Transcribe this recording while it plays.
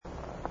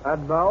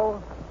And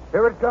now,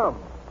 here it comes.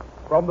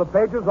 From the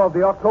pages of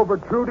the October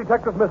True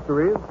Detective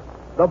Mysteries,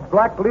 The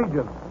Black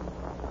Legion.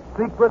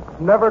 Secrets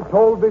never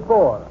told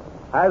before,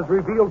 as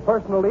revealed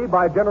personally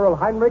by General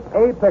Heinrich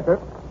A. Pickett,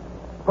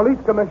 Police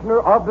Commissioner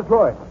of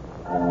Detroit.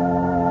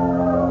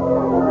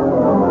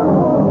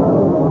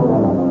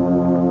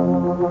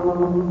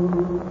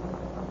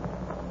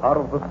 Out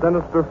of the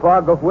sinister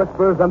fog of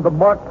whispers and the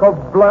mark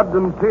of blood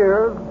and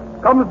tears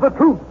comes the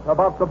truth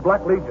about the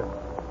Black Legion.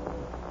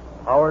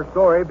 Our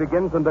story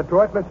begins in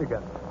Detroit,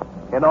 Michigan,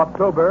 in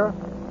October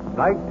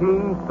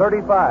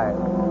 1935.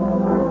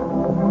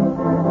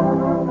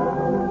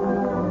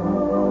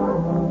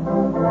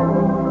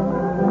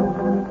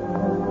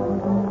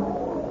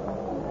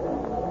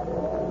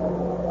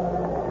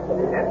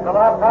 It's the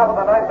last half of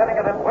the ninth inning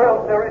of this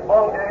World Series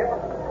ball game.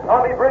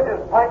 Tommy Bridges,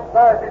 Pike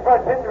Stars,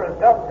 Detroit pitcher, has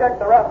just checked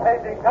the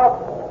rough-pacing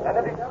count. And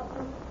if he comes...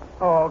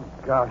 Oh,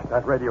 gosh,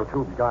 that radio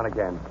tube's gone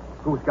again.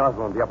 Goose Gosling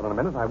will be up in a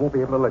minute, and I won't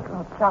be able to listen.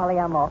 Oh, Charlie,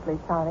 I'm awfully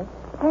sorry.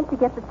 Can't you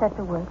get the set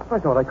to work? I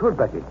thought I could,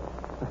 Becky.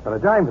 I spent a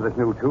dime for this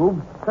new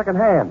tube, second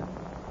hand.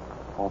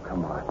 Oh,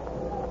 come on.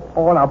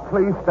 Oh, now,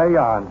 please stay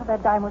on. Oh,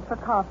 that dime was for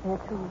car fare,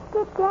 too.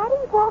 Did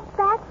Daddy walk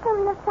back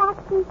from the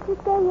factory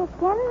today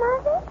again,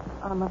 Mother?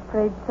 I'm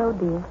afraid so,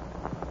 dear.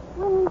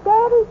 When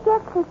Daddy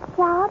gets a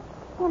job,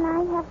 can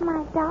I have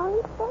my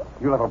dolly set?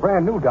 You'll have a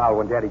brand new doll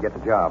when Daddy gets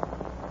a job.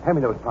 Hand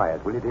me those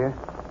pliers, will you, dear?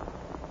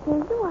 Here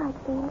you are,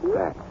 Daddy.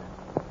 Thanks.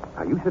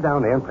 Now, you sit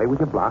down there and play with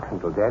your blocks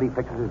until Daddy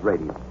fixes his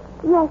radio.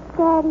 Yes,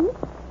 Daddy.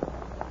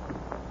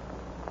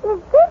 Is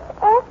this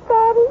S,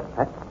 Daddy?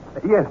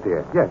 Yes,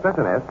 dear. Yes, that's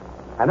an S.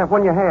 And that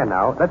one in your hand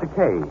now, that's a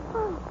K.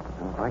 Oh.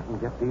 Now, if I can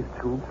get these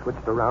tubes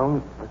switched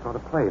around, I ought to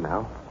play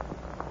now.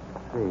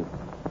 Let's see.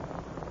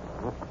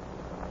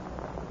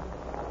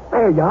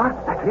 There you are.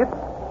 That's it.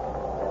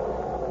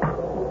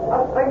 A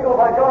single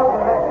by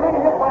Gosling, a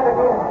clean hit by the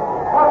Goon.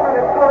 Gosling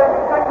is scoring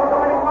the second of the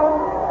winning run,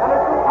 and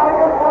it's the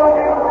Tigers ball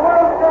game of the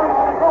World Series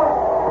in Detroit.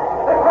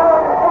 The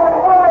crowd is going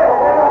wild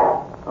there.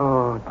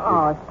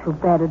 Oh, it's too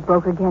bad it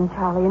broke again,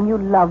 Charlie, and you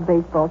love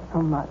baseball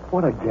so much.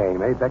 What a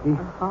game, eh, Becky?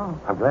 Oh.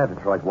 I'm glad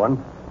Detroit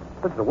won.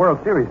 This is a World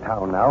Series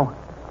town now.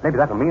 Maybe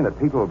that'll mean that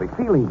people will be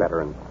feeling better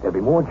and there'll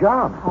be more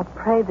jobs. I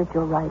pray that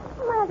you're right.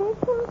 Mother,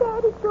 can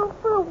Daddy go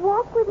for a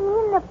walk with me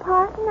in the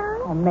park now?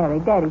 Oh, Mary,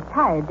 Daddy's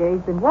tired, dear.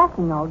 He's been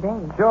walking all day.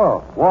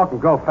 Sure. Walk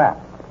and go fast.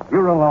 You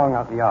run along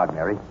out in the yard,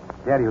 Mary.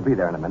 Daddy will be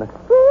there in a minute.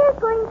 We're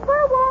going for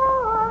a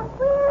walk.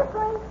 We're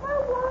going for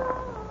a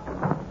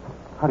walk.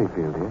 How do you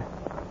feel, dear?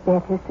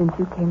 Better since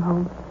you came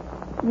home.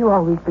 You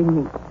always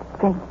bring me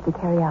strength to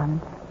carry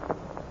on.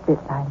 Sit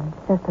by me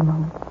just a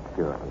moment.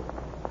 Sure.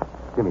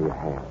 Give me your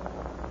hand.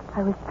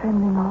 I was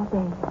trembling all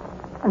day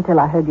until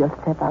I heard your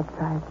step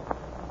outside.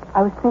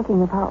 I was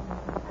thinking of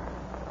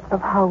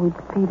how we'd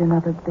feed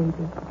another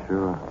baby.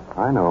 Sure.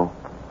 I know.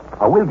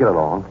 Oh, we'll get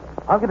along.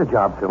 I'll get a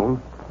job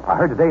soon. I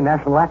heard today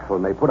National Axle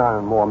may put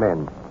on more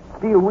men.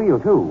 Steel wheel,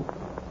 too.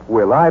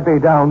 Will I be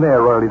down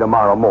there early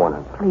tomorrow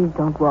morning? Please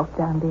don't walk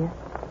down, dear.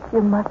 You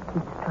must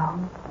be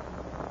strong.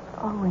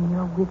 Oh, when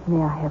you're with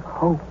me, I have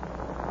hope.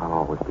 I'll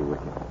always be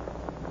with you.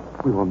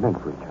 We were meant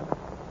for each other.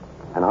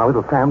 And our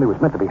little family was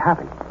meant to be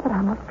happy. But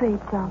I'm afraid,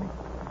 Charlie.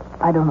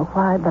 I don't know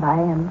why, but I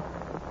am.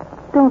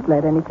 Don't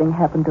let anything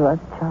happen to us,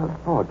 Charlie.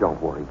 Oh,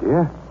 don't worry,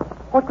 dear.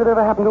 What could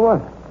ever happen to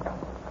us?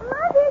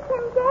 Mother,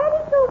 can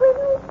Daddy go with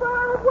me for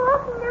a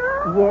walk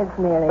now? Yes,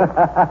 Mary.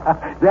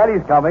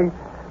 Daddy's coming.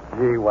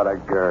 Gee, what a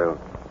girl.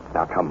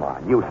 Now, come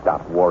on. You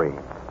stop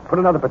worrying. Put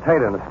another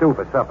potato in the stew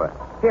for supper.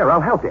 Here,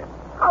 I'll help you.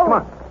 Come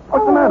on.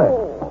 What's the matter?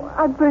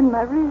 I burned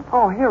my wrist.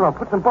 Oh, here, I'll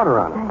put some butter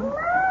on it. Thanks.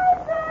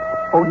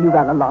 Oh, you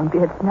run along,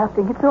 dear. It's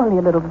nothing. It's only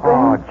a little burn.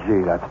 Oh,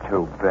 gee, that's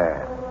too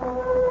bad.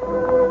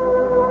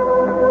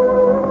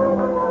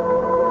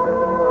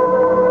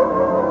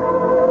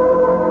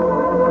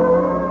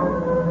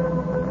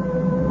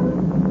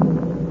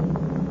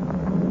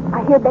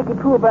 I hear Becky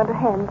Poole burned her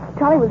hands.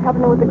 Charlie was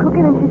helping her with the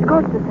cooking, and she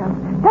scorched herself.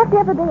 Just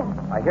over there.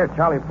 I hear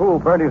Charlie Poole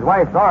burned his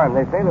wife's arm.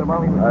 They say that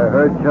while he was... I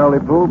heard Charlie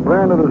Poole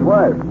branded his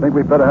wife. Think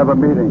we'd better have a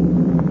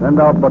meeting.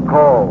 Send out the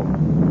call.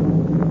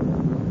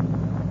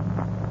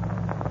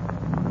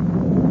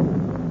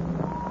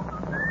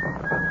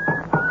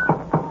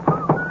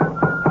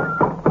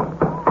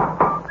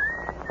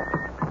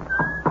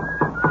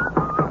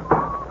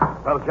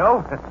 Well,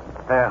 Joe,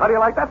 how do you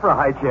like that for a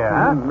high chair,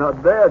 huh?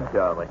 Not bad,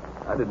 Charlie.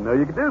 I didn't know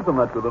you could do so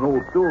much with an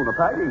old stool and a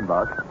packing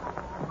box.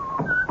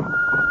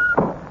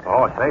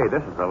 Oh, say,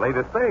 this is the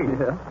latest thing.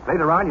 Yeah.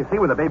 Later on, you see,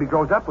 when the baby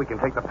grows up, we can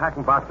take the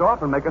packing box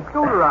off and make a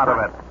scooter out of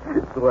it.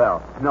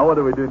 Swell. Now what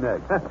do we do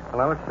next? Well,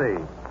 now, let's see.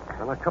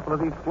 Well, a couple of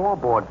these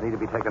floorboards need to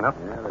be taken up.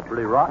 Yeah, they're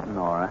pretty rotten,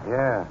 all right.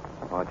 Yeah.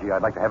 Oh, gee,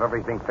 I'd like to have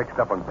everything fixed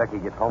up when Becky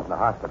gets home from the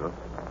hospital.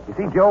 You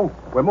see, Joe,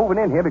 we're moving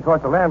in here because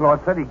the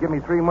landlord said he'd give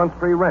me 3 months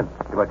free rent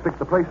if I'd fix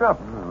the place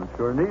up. Oh, it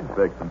sure needs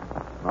fixing.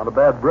 Not a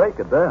bad break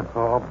at that.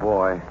 Oh,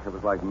 boy. It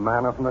was like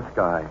manna from the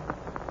sky.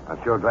 I'm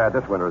sure glad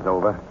this winter is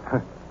over.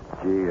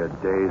 Gee, a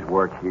day's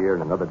work here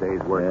and another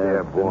day's work there,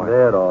 it's been boy.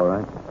 bad, all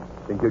right.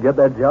 Think you'll get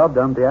that job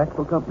down at the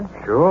Axle Company?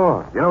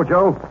 Sure. You know,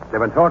 Joe, they've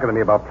been talking to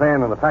me about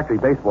playing on the factory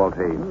baseball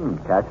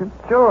team. Catching?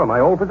 Sure, my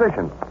old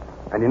position.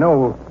 And you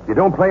know, you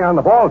don't play on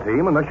the ball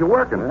team unless you're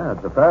working. Yeah,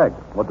 it's a fact.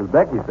 What does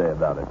Becky say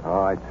about it?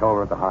 Oh, I told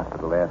her at the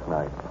hospital last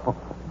night. Oh,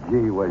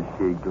 gee, was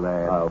she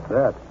glad. I'll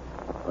bet.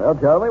 Well,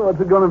 Charlie,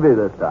 what's it going to be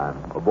this time?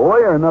 A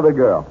boy or another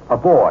girl? A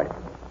boy.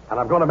 And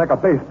I'm going to make a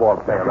baseball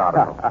player out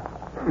of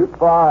him.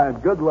 Fine.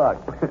 Good luck.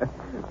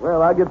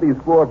 Well, I'll get these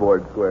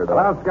floorboards squared Well,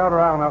 up. I'll scout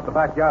around out the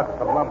backyard for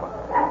some lumber.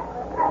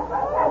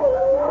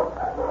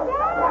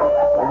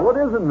 Well, what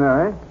is it,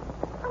 Mary?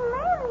 I'm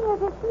Mary here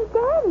to see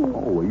Daddy.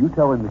 Oh, well, you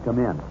tell him to come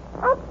in.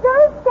 Up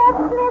those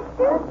steps,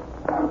 mister.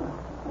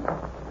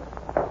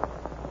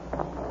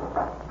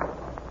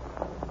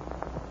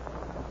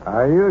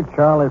 Are you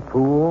Charlie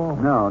Poole?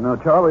 No,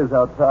 Charlie's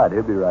outside.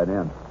 He'll be right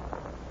in.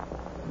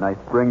 Nice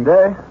spring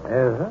day.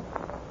 Is it?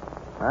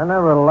 I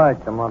never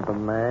liked the month of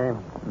May.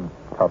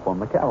 Tough on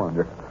the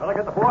calendar. Well, I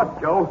get the boards,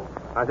 Joe.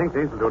 I think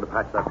these will do to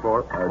patch that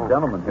floor. A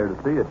gentleman here to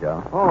see you,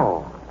 John.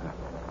 Oh.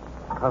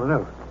 How do you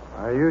do?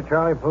 Are you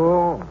Charlie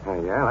Poole?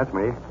 Yeah, that's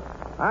me.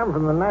 I'm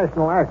from the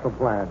National Axle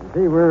Plant. You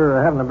see,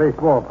 we're having a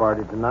baseball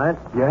party tonight.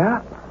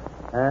 Yeah?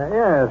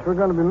 Yes, we're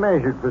going to be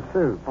measured for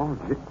suit. Oh,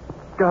 gee.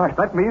 Gosh,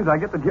 that means I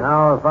get the job.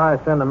 Now, if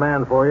I send a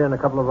man for you in a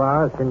couple of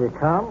hours, can you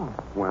come?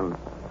 Well,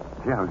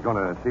 gee, I was going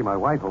to see my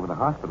wife over the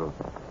hospital.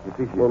 You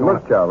see, she's Well, going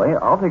look, Charlie,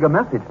 I'll take a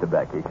message to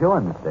Becky. She'll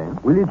understand.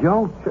 Will you,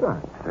 Joe? Sure.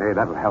 Say,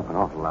 that'll help an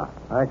awful lot.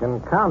 I can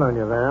count on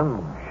you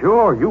then.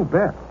 Sure, you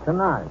bet.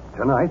 Tonight.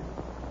 Tonight?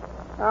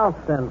 I'll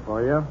send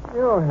for you.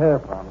 You'll hear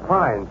from me.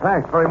 Fine,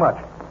 thanks very much.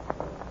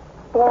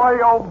 Boy,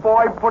 oh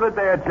boy, put it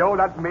there, Joe.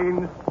 That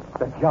means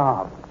the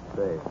job.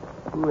 Say,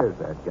 who is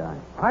that guy?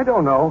 I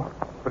don't know,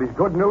 but he's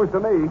good news to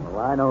me. Well,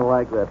 I don't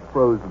like that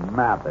frozen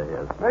map of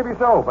his. Maybe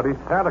so, but he's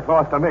Santa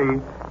Claus to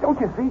me. Don't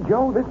you see,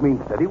 Joe? This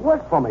means steady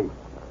work for me.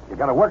 You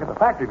got to work at the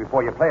factory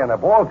before you play on the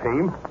ball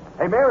team.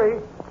 Hey,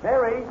 Mary.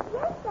 Mary.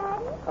 Yes,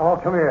 Daddy. Oh,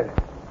 come here.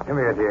 Come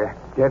here, dear.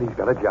 Daddy's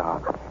got a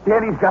job.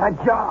 Daddy's got a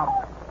job.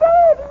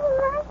 Daddy,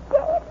 my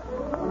Daddy.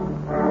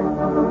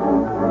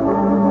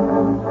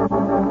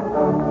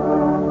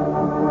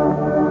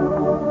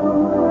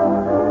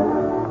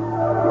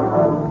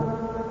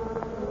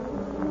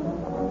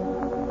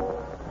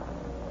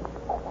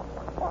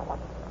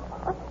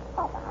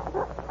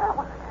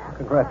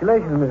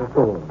 Congratulations, Mrs.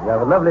 Poole. You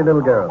have a lovely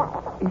little girl.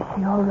 Is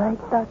she all right,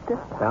 Doctor?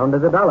 Down to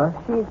the dollar.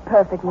 She's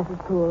perfect, Mrs.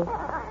 Poole.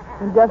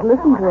 And just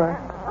listen to her.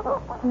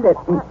 Let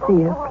me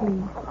see her,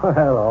 please.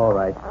 Well, all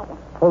right.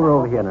 Hold her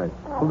over here, nurse.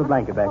 Pull the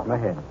blanket back from my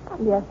head.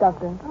 Yes,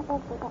 Doctor.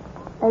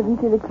 Hasn't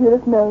she the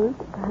cutest nose?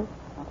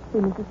 See,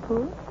 Mrs.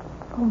 Poole?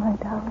 Oh, my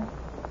darling.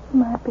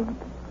 My baby.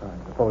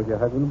 I suppose your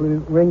husband will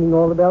be ringing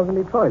all the bells in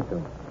Detroit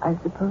soon. I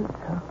suppose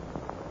so.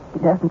 He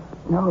doesn't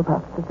know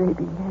about the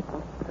baby yet.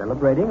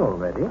 Celebrating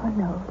already. Oh,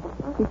 no.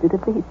 He's at a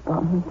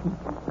baseball meeting.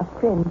 A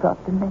friend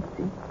brought the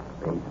message.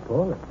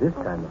 Baseball at this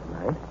time of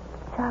night.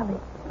 Charlie,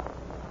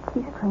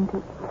 he's going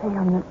to play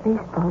on the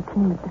baseball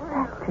team at the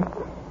factory.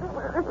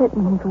 That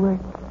means work.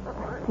 A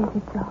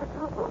steady job.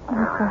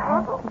 I'm so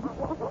happy.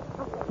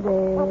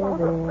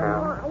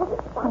 There.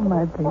 Oh,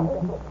 my baby.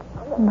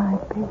 My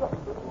baby.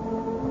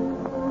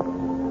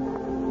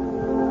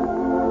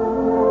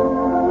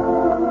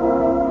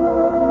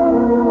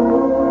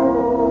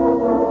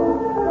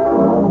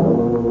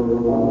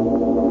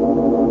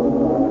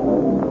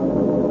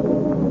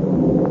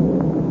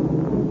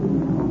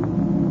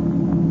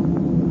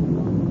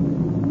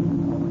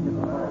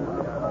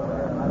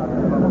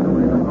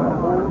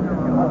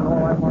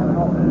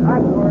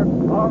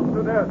 On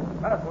to this.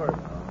 Password.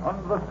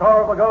 Under the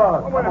star of the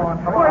God. Come on. I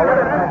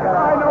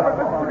know, but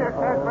listen to me a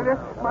chance, will you?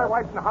 My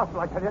wife's in the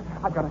hospital, I tell you.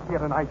 I've got to see her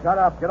tonight. Shut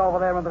up. Get over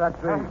there under that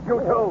tree. You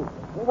too.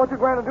 Well, what you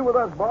going to do with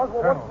us, boss?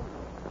 Well, Colonel,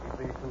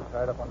 keep these two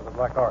tied up under the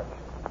Black Arch.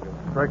 You'll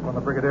strike when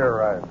the brigadier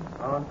arrives.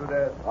 On to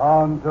death.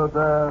 On to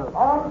the...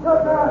 On to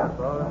death.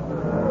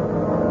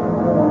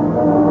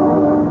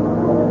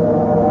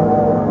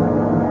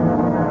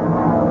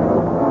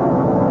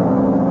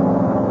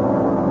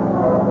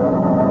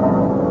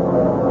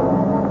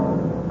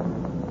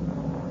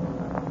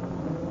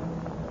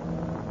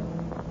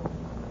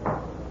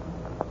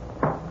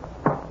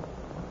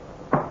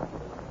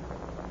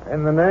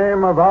 In the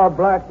name of our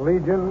Black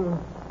Legion,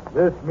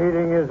 this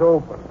meeting is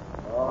open.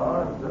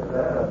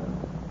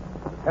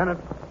 Lieutenant,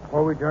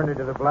 before we journey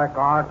to the Black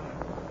Arch,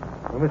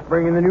 we must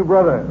bring in the new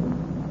brothers.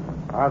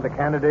 Are the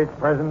candidates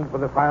present for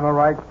the final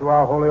rites to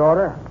our holy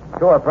order?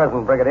 Sure,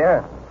 President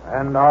Brigadier.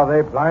 And are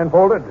they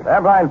blindfolded?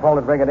 They're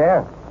blindfolded,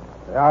 Brigadier.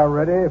 They are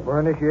ready for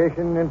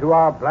initiation into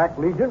our Black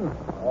Legion?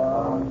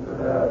 On to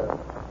death.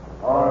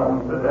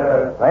 On to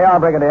death. They are,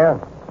 Brigadier.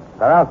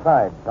 They're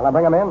outside. Shall I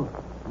bring them in?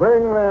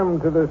 Bring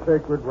them to the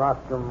sacred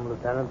rostrum,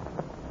 Lieutenant.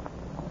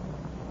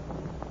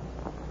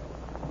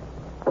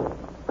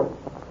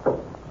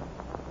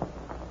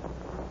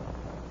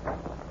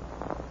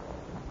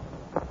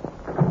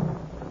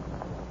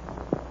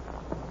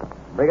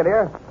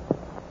 Brigadier,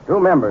 2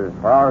 members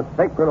for our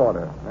sacred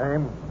order.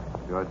 Name?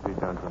 George B.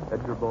 Johnson.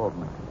 Edgar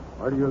Baldwin.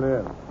 Where do you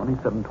live?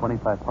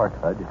 2725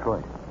 Parkside,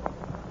 Detroit.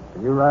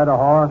 Can you ride a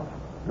horse,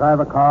 drive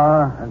a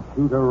car, and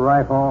shoot a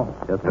rifle?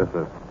 Yes, sir.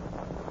 sir.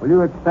 Will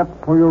you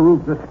accept for your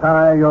roof the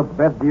sky, your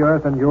bed the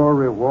earth, and your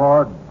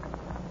reward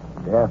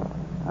death?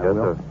 I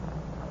will. sir.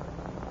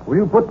 Will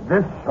you put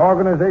this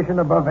organization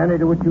above any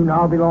to which you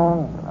now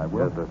belong? I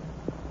will. Yes, sir.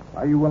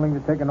 Are you willing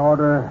to take an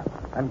order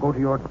and go to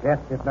your death,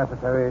 if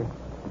necessary,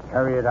 to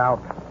carry it out?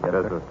 Yes,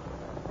 sir.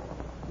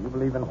 Do you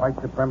believe in white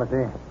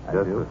supremacy?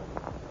 Yes, sir.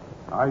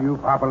 Are you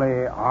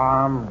properly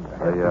armed?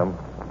 I am.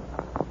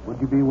 Would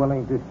you be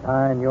willing to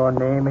sign your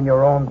name in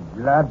your own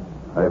blood?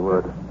 I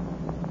would.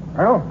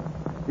 Colonel,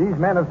 these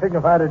men have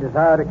signified a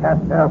desire to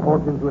cast their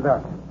fortunes with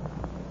us.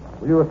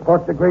 Will you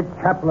escort the great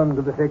chaplain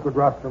to the sacred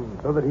rostrum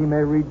so that he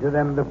may read to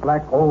them the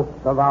black oath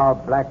of our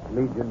Black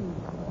Legion?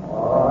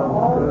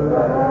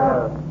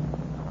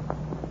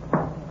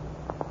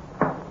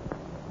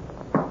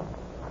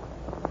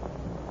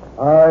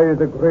 I,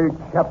 the great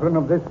chaplain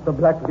of this, the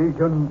Black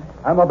Legion,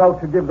 am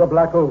about to give the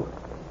black oath.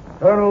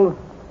 Colonels,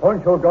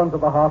 point your guns at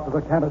the hearts of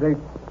the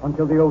candidates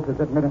until the oath is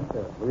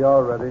administered. We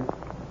are ready.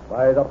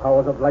 By the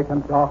powers of light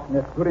and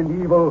darkness, good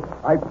and evil,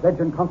 I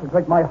pledge and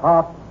consecrate my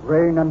heart,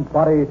 brain, and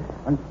body,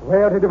 and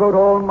swear to devote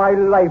all my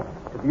life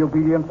to the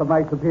obedience of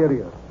my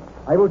superiors.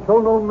 I will show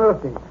no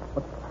mercy,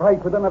 but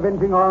strike with an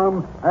avenging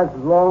arm as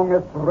long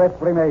as breath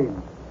remains.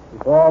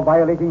 Before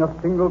violating a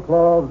single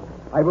clause,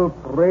 I will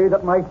pray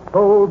that my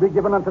soul be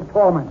given unto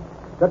torment,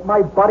 that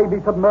my body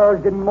be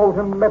submerged in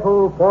molten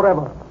metal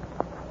forever.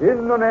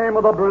 In the name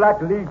of the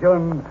Black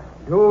Legion,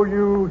 do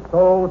you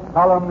so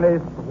solemnly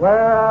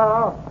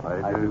swear?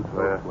 I do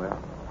swear.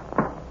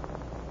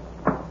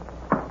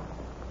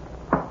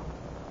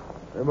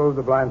 Remove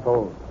the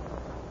blindfold.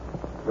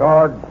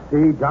 George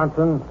C.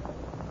 Johnson,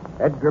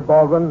 Edgar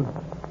Baldwin,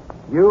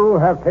 you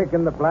have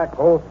taken the black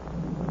oath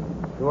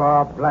to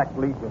our Black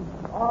Legion.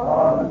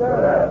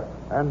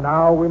 And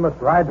now we must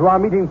ride to our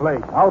meeting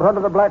place, out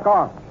under the Black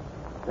Arch.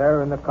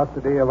 There in the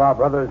custody of our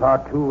brothers,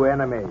 our two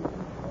enemies.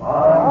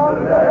 On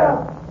to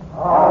death!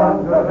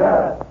 On to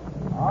death!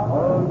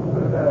 On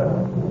to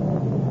death!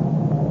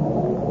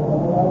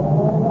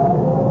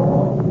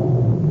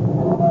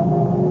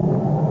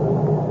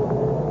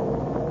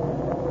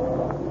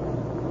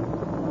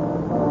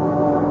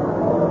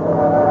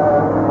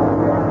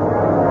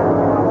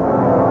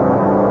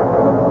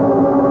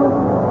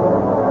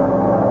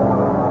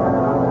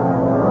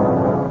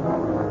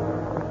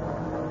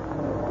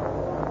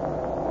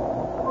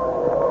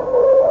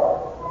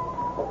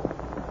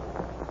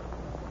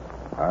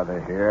 Are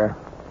they here?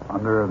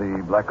 Under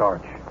the Black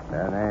Arch.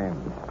 Their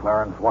names.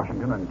 Clarence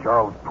Washington and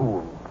Charles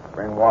Poole.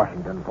 Bring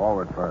Washington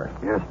forward first.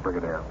 Yes,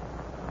 Brigadier.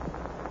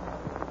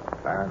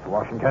 Clarence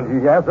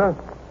Washington. Yes, sir.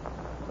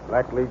 The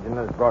Black Legion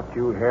has brought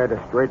you here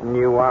to straighten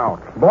you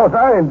out. Boss,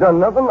 I ain't done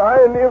nothing.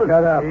 I ain't even...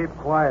 Shut up. Keep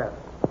quiet.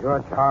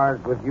 You're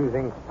charged with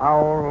using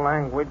foul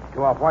language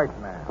to a white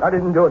man. I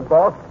didn't do it,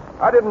 boss.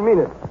 I didn't mean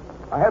it.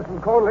 I had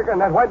some cold liquor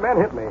and that white man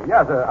hit me.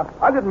 Yes, sir.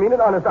 I didn't mean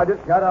it, honest. I just...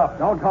 Shut up.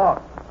 Don't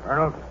talk.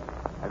 Colonel,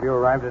 have you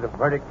arrived at a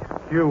verdict?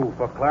 Q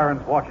for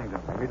Clarence Washington.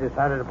 Have you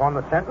decided upon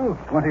the sentence?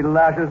 20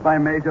 lashes by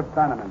Major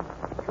Bannerman.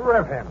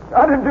 Shriv him.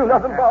 I didn't do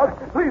nothing, boss.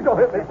 Please don't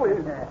hit me,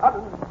 please.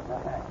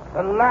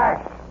 The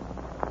lash.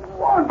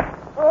 One.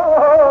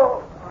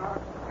 Oh.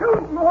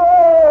 Two.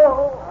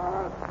 Oh.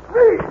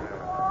 Three.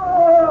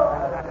 Oh.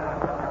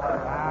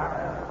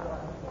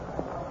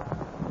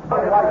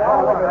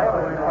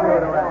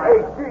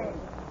 18.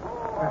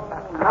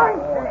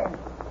 19.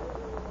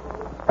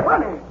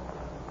 20.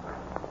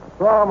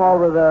 Throw him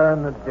over there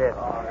in the ditch.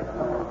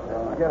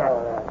 Get out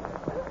of there.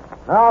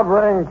 Now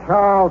bring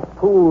Charles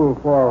Poole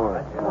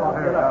forward.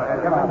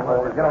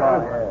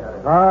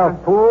 Charles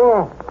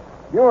Poole,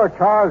 you are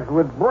charged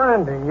with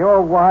branding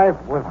your wife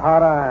with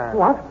hot iron.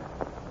 What?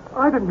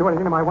 I didn't do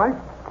anything to my wife.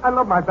 I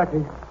love my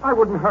Becky. I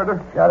wouldn't hurt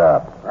her. Shut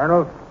up.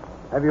 Colonel,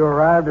 have you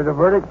arrived at a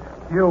verdict?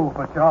 Q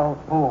for Charles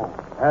Poole.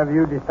 Have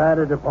you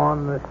decided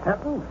upon the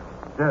sentence?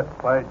 Death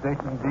by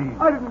Dayton Dean.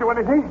 I didn't do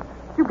anything.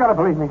 You've got to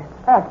believe me.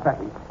 Ask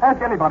Becky.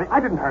 Ask anybody. I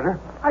didn't hurt her.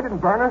 I didn't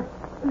burn her.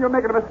 You're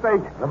making a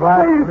mistake. The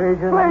Black Please,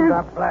 Legion, please.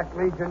 the Black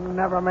Legion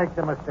never makes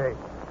a mistake.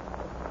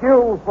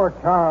 Q for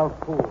Charles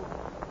Poole.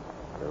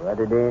 You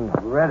ready, Dean?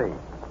 Ready.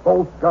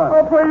 Both guns.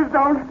 Oh, please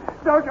don't.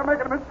 Don't. You're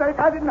making a mistake.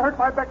 I didn't hurt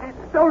my Becky.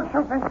 Don't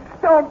shoot me.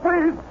 Don't,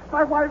 please.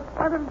 My wife,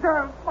 my little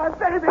girl, my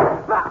baby.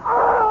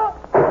 Ah!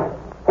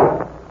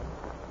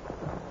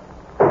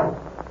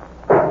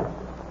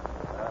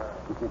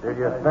 Did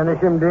you finish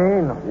him,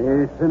 Dean?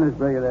 He's finished,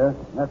 Brigadier.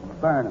 Let's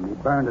burn him. He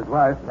burned his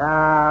wife.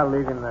 Nah,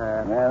 leave him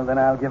there. Well, then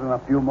I'll give him a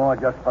few more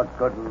just for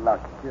good luck.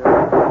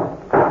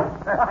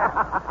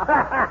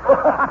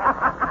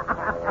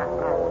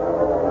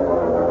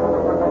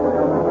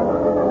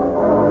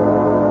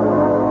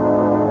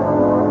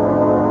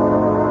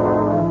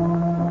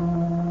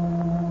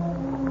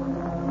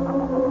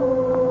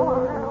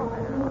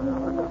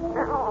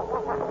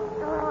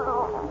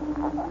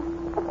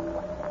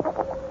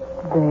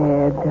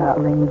 There,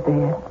 darling,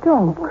 there.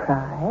 Don't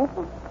cry.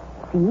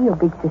 See, your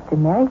big sister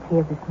Mary's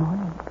here this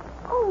morning.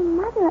 Oh,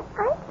 Mother,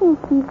 I think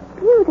she's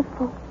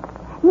beautiful.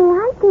 May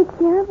I take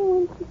care of her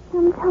when she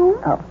comes home?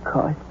 Of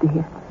course,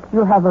 dear.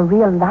 You'll have a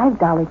real live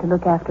dolly to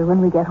look after when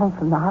we get home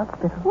from the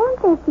hospital.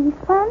 Won't that be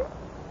fun?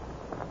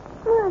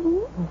 Mother,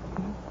 Yes,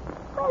 dear.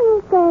 when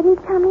is Daddy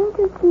coming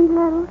to see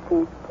little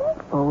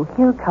sister? Oh,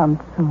 he'll come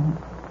soon.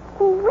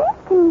 Where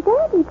can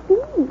Daddy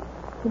be?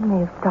 He may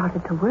have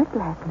started to work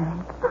last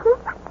night.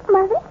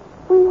 Mother,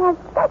 we have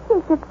such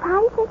a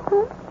surprise at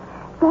home.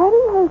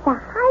 Daddy has a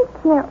high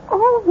chair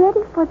all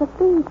ready for the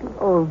baby.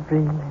 Oh,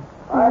 really?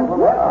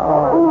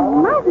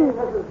 Oh, Mother,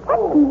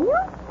 what do you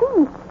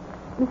think?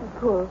 Mrs.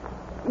 Poole,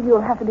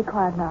 you'll have to be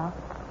quiet now.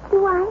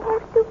 Do I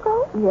have to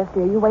go? Yes,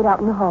 dear. You wait out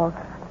in the hall.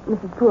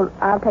 Mrs. Poole,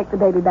 I'll take the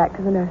baby back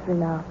to the nursery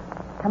now.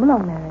 Come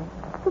along, Mary.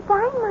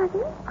 Goodbye,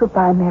 Mother.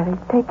 Goodbye, Mary.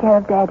 Take care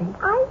of Daddy.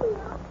 I will.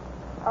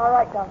 All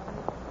right, Doctor.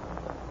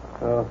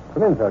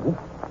 Come in, Sergeant.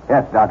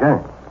 Yes,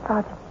 Doctor.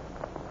 Sergeant.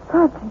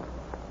 Sergeant.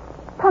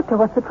 Doctor,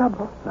 what's the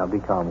trouble? Now, be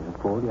calm, Mrs.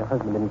 Poole. Your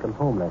husband didn't come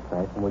home last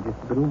night, and we're just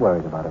a little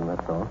worried about him,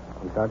 that's all.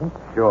 Sergeant?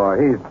 Sure,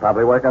 he's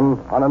probably working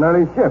on an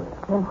early shift.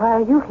 Then why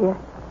are you here?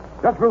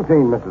 Just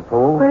routine, Mrs.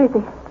 Poole. Where is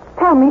he?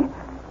 Tell me.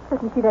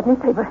 Let me see that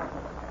newspaper.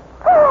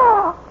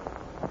 Oh!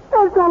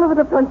 That's all over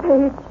the front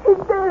page. He's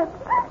dead.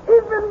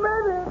 He's been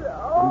murdered.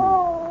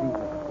 Oh!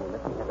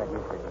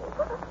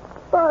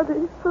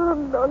 Body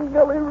found on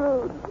Gully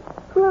Road.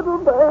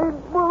 Riddled by 8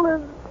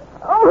 bullets.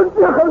 Oh,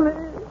 Charlie.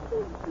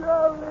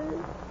 Charlie.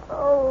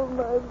 Oh,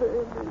 my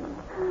baby.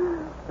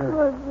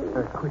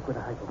 Quick with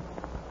a hypo.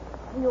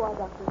 Here you are,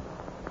 Doctor.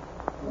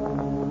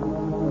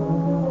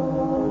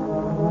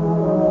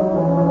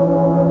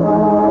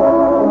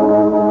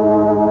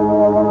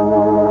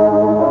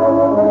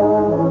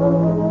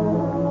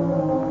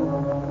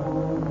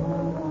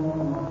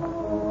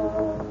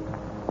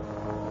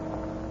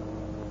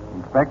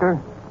 Inspector,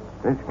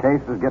 this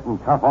case is getting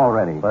tough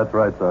already. That's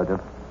right,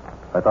 Sergeant.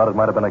 I thought it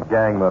might have been a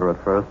gang murder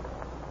at first.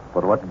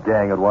 But what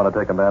gang would want to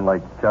take a man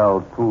like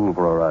Charles Poole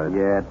for a ride?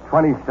 Yeah,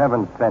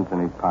 27 cents in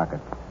his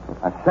pocket.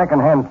 A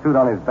second-hand suit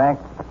on his back.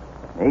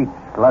 8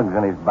 slugs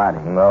in his body.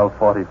 Now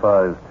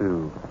 45s,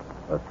 too.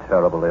 A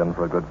terrible end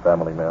for a good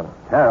family man.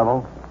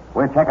 Terrible.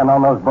 We're checking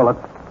on those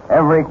bullets.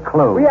 Every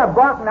clue. We have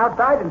Barton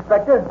outside,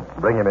 Inspector.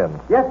 Bring him in.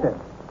 Yes, sir.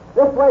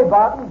 This way,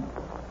 Barton.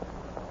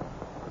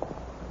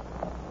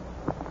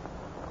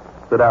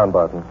 Sit down,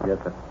 Barton. Yes,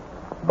 sir.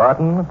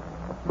 Barton,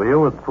 were you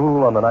with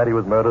Poole on the night he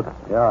was murdered?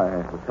 Yeah, I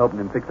was helping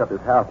him fix up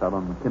his house out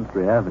on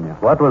Kinstry Avenue.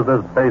 What was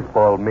this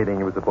baseball meeting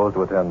he was supposed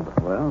to attend?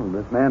 Well,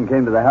 this man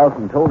came to the house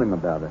and told him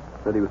about it.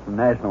 Said he was from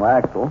National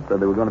Axle. Said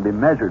they were going to be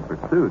measured for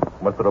suit.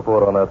 What's the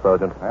report on that,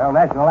 Sergeant? Well,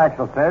 National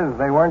Axle says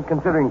they weren't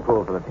considering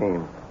Poole for the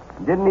team.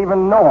 Didn't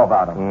even know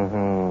about him.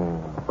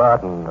 Mm-hmm.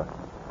 Barton,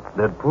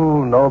 did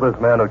Poole know this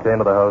man who came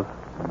to the house?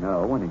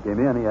 No, when he came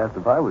in, he asked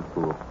if I was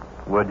Poole.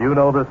 Would you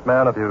know this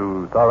man if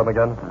you saw him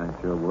again? I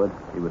sure would.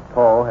 He was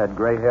tall, had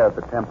gray hair at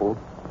the temples,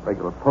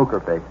 regular poker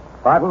face.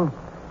 Barton,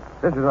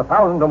 this is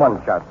 1,000 to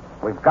 1 shot.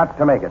 We've got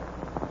to make it.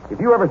 If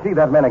you ever see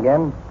that man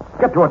again,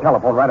 get to a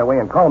telephone right away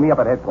and call me up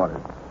at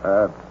headquarters.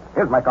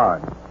 Here's my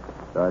card.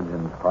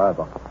 Sergeant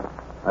Harbaugh.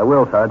 I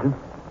will, Sergeant.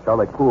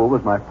 Charlie Poole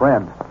was my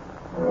friend.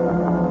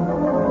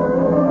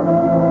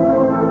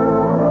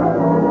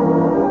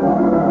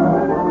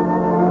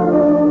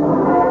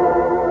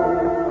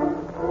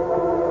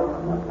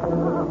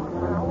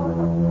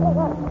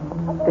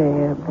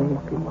 There, baby,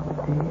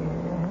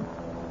 there.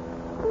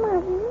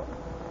 Mother,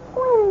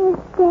 when is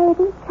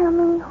Daddy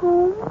coming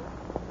home?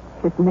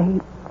 It may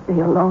be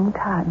a long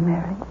time,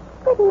 Mary.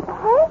 But it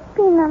has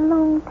been a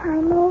long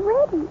time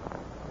already.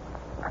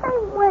 I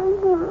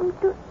want him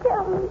to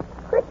tell me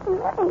good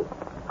night.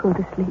 Go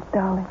to sleep,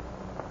 darling,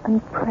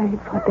 and pray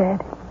for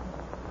Daddy.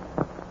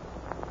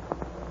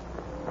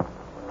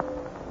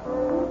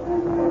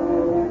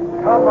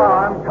 Come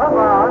on, come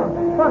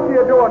on. What are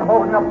you doing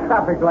holding up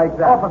traffic like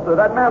that? Officer,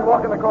 that man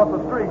walking across the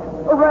street.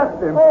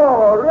 Arrest him.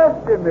 Oh,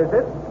 arrest him, is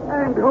it?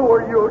 And who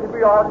are you to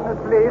be ordering the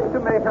police to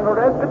make an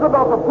arrest? It's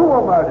about the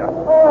Poole murder.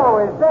 Oh,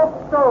 is that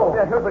so?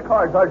 Yeah, here's the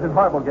card Sergeant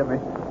Harbaugh gave me.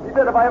 He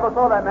said if I ever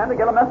saw that man, to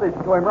get a message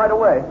to him right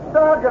away.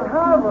 Sergeant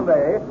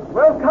Harville,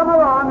 well, come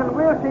along and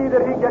we'll see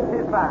that he gets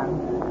his man.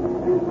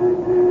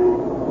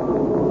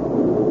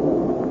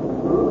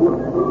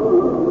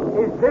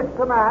 Is this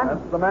the man?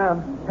 That's the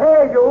man.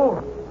 Hey,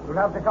 you! You'll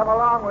have to come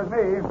along with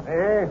me.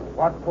 Hey,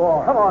 what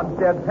for? Come on,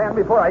 deadpan,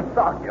 before I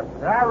sock you.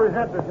 I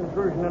resent this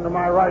intrusion into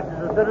my rights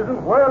as a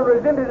citizen. Well,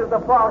 resent it at the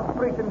Fox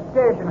Precinct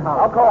Station House.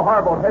 I'll call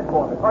Harbaugh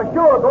headquarters. Oh,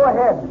 sure, go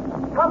ahead.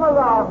 Come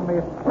along,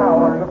 Miss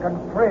sour-looking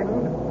friend.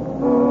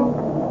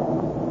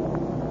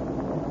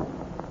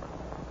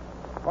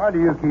 Why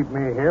do you keep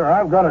me here?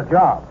 I've got a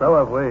job. So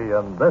have we,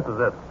 and this is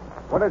it.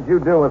 What did you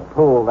do with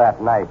Poole that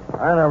night?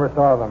 I never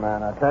saw the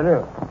man, I tell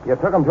you. You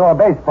took him to a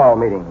baseball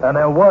meeting. And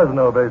there was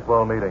no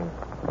baseball meeting.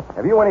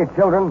 Have you any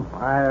children?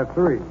 I have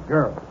 3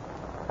 girls.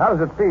 How does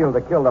it feel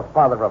to kill the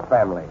father of a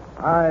family?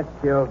 I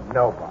killed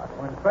nobody.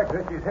 Oh,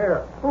 Inspector, she's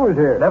here. Who's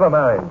here? Never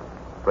mind.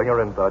 Bring her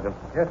in, Sergeant.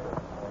 Yes,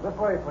 sir. This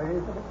way,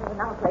 please. This is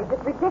an outrage.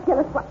 It's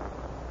ridiculous.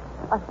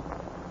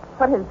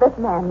 What is this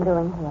man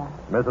doing here?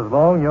 Mrs.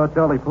 Long, you're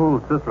Charlie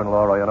Poole's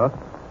sister-in-law, are you not?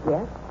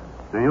 Yes?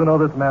 Do you know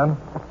this man?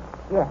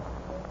 Yes.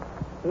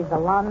 He's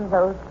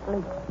Alonzo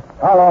Sleep.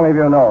 How long have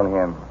you known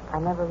him? I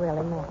never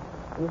really met him.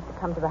 He used to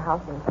come to the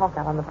house and talk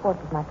out on the porch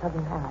with my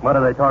cousin Harry. What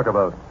do they talk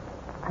about?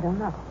 I don't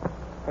know.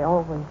 They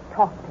always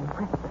talked in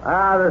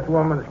whispers. This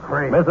woman's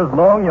crazy. Mrs.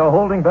 Long, you're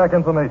holding back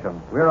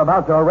information. We're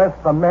about to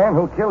arrest the man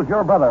who killed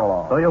your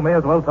brother-in-law. So you may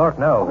as well talk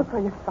now. Oh, so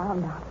you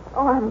found out.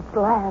 Oh, I'm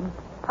glad.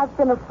 I've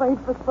been afraid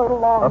for so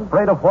long.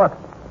 Afraid of what?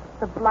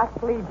 The Black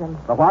Legion.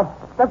 The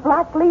what? The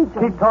Black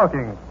Legion. Keep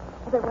talking.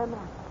 They wear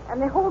masks.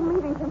 And they hold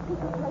meetings in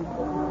secret places.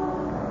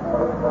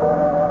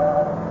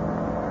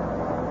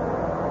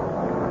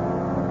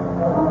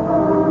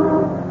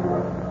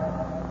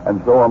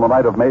 And so on the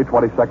night of May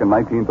 22nd,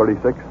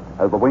 1936,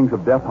 as the wings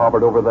of death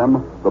hovered over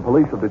them, the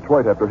police of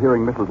Detroit, after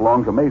hearing Mrs.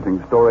 Long's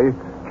amazing story,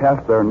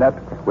 cast their net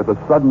with the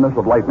suddenness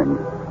of lightning.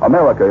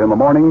 America in the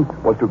morning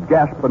was to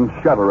gasp and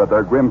shudder at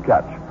their grim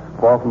catch,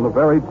 for from the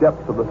very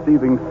depths of the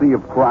seething sea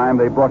of crime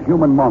they brought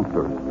human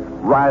monsters,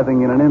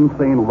 writhing in an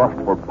insane lust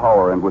for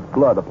power and with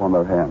blood upon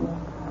their hands.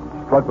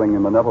 Struggling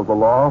in the net of the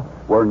law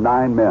were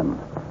 9 men.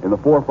 In the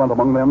forefront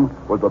among them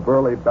was the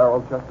burly,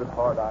 barrel-chested,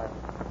 hard-eyed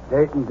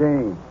Dayton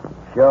Dean.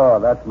 Sure,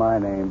 that's my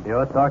name.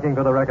 You're talking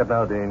for the record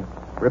now, Dean.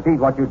 Repeat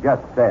what you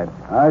just said.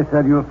 I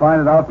said you'll find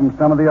it out from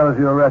some of the others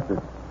you arrested.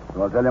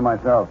 So I'll tell you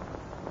myself.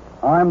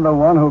 I'm the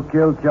one who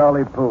killed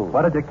Charlie Poole.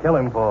 What did you kill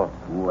him for?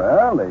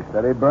 Well, they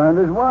said he burned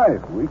his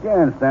wife. We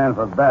can't stand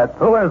for that.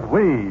 Who is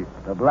we?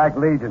 The Black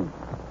Legion.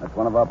 That's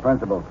one of our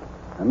principles.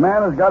 A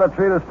man has got to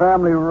treat his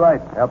family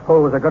right.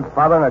 Poole was a good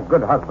father and a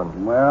good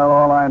husband. Well,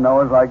 all I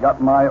know is I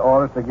got my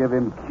orders to give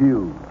him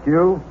Q.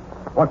 Q?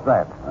 What's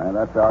that?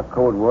 That's our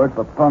code word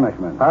for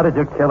punishment. How did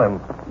you kill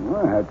him?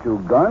 Well, I had 2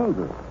 guns,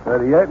 a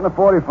 38 and a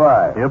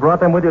 45. You brought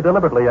them with you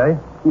deliberately, eh?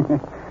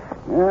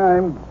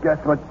 Yeah, guess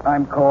what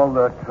I'm called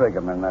a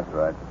triggerman, that's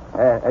right.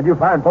 And you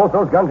fired both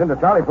those guns into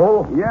Charlie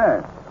Poole?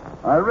 Yes.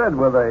 I read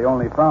where they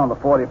only found the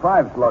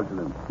 45 slugs in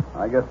him.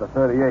 I guess the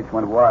 38s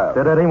went wild.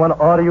 Did anyone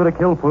order you to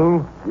kill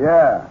Poole?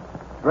 Yeah.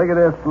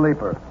 Brigadier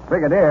Sleeper.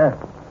 Brigadier?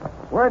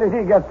 Where did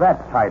he get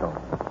that title?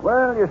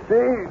 Well, you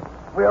see,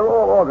 we're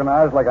all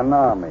organized like an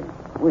army.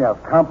 We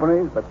have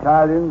companies,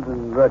 battalions,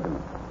 and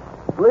regiments.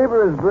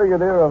 Sleeper is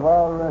brigadier of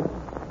our regiment.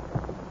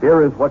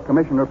 Here is what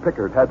Commissioner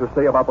Pickard had to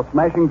say about the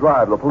smashing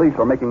drive the police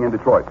are making in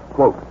Detroit.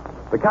 Quote,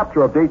 "The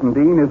capture of Dayton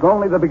Dean is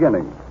only the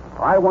beginning.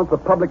 I want the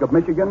public of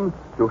Michigan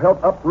to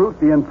help uproot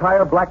the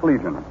entire Black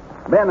Legion.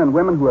 Men and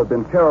women who have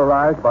been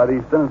terrorized by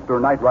these sinister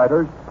night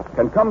riders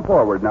can come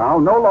forward now,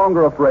 no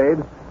longer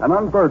afraid, and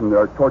unburden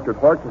their tortured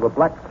hearts of the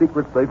black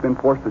secrets they've been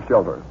forced to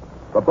shelter.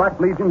 The Black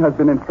Legion has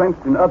been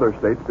entrenched in other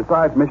states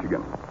besides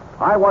Michigan.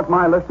 I want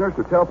my listeners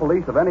to tell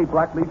police of any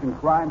Black Legion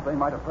crimes they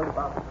might have heard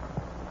about."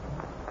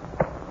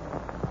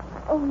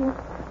 Oh, yes.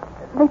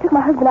 They took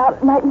my husband out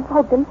at night and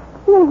fobbed him.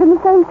 He ain't been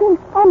the same since.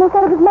 Almost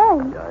out of his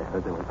mind. Yeah, I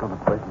heard they were coming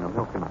poisoning the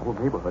milk in the whole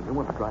neighborhood. They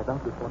want to drive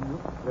out this one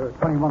milk. There are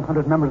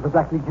 2,100 members of the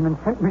Black Legion in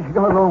Flint,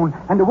 Michigan alone,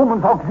 and a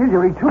woman's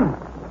auxiliary, too.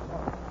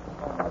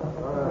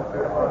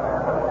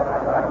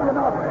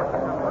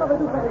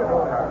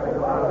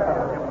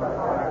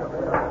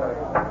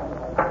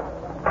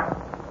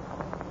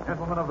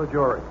 Gentlemen of the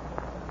jury,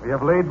 we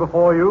have laid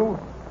before you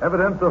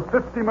evidence of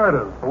 50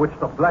 murders for which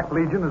the Black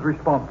Legion is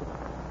responsible.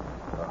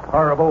 The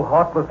horrible,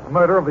 heartless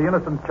murder of the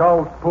innocent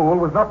Charles Poole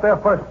was not their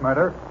first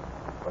murder,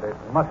 but it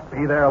must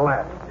be their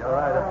last. You're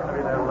right, it must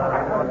be their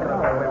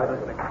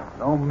last.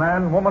 No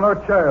man, woman, or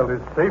child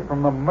is safe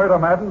from the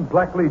murder-maddened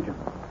Black Legion.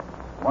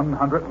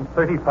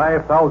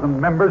 135,000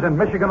 members in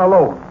Michigan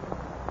alone,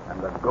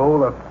 and a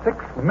goal of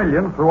 6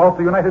 million throughout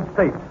the United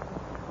States,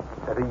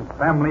 setting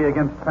family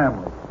against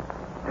family,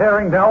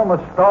 tearing down the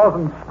stars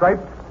and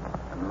stripes,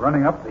 and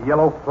running up the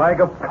yellow flag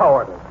of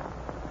cowardice.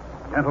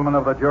 Gentlemen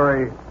of the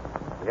jury,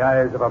 the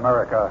eyes of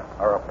America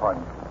are upon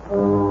you.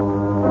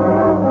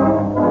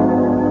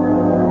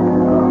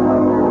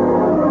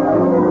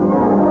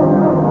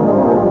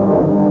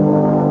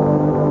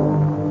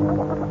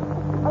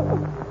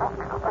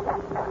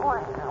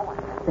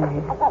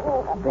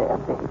 There,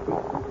 baby.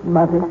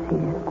 Mother's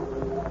here.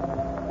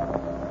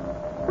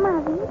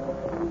 Mother,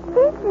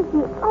 this is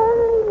the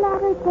only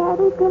letter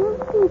Daddy didn't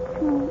teach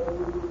me.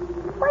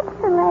 What's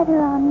the letter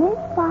on this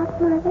box,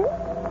 Mother?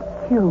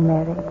 Q,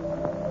 Mary.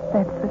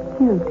 That's for Q,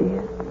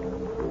 dear.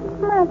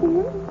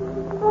 Mother,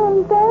 when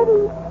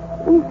Daddy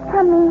is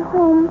coming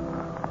home,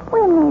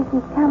 when is he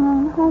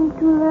coming home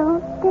to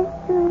little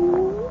sister and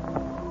me?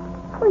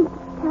 Please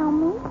tell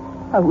me.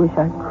 I wish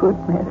I could,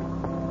 Mary.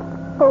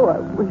 Oh, I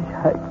wish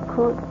I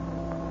could.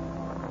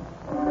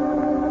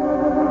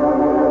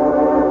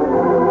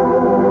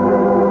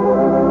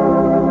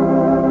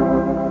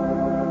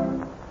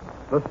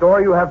 The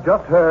story you have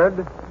just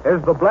heard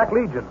is The Black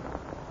Legion.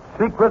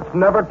 Secrets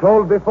never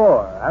told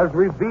before, as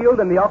revealed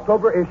in the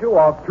October issue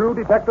of True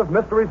Detective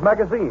Mysteries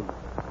magazine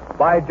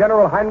by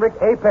General Heinrich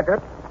A.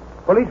 Pickert,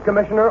 Police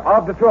Commissioner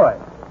of Detroit,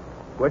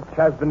 which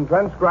has been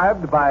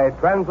transcribed by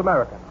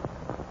Transamerican.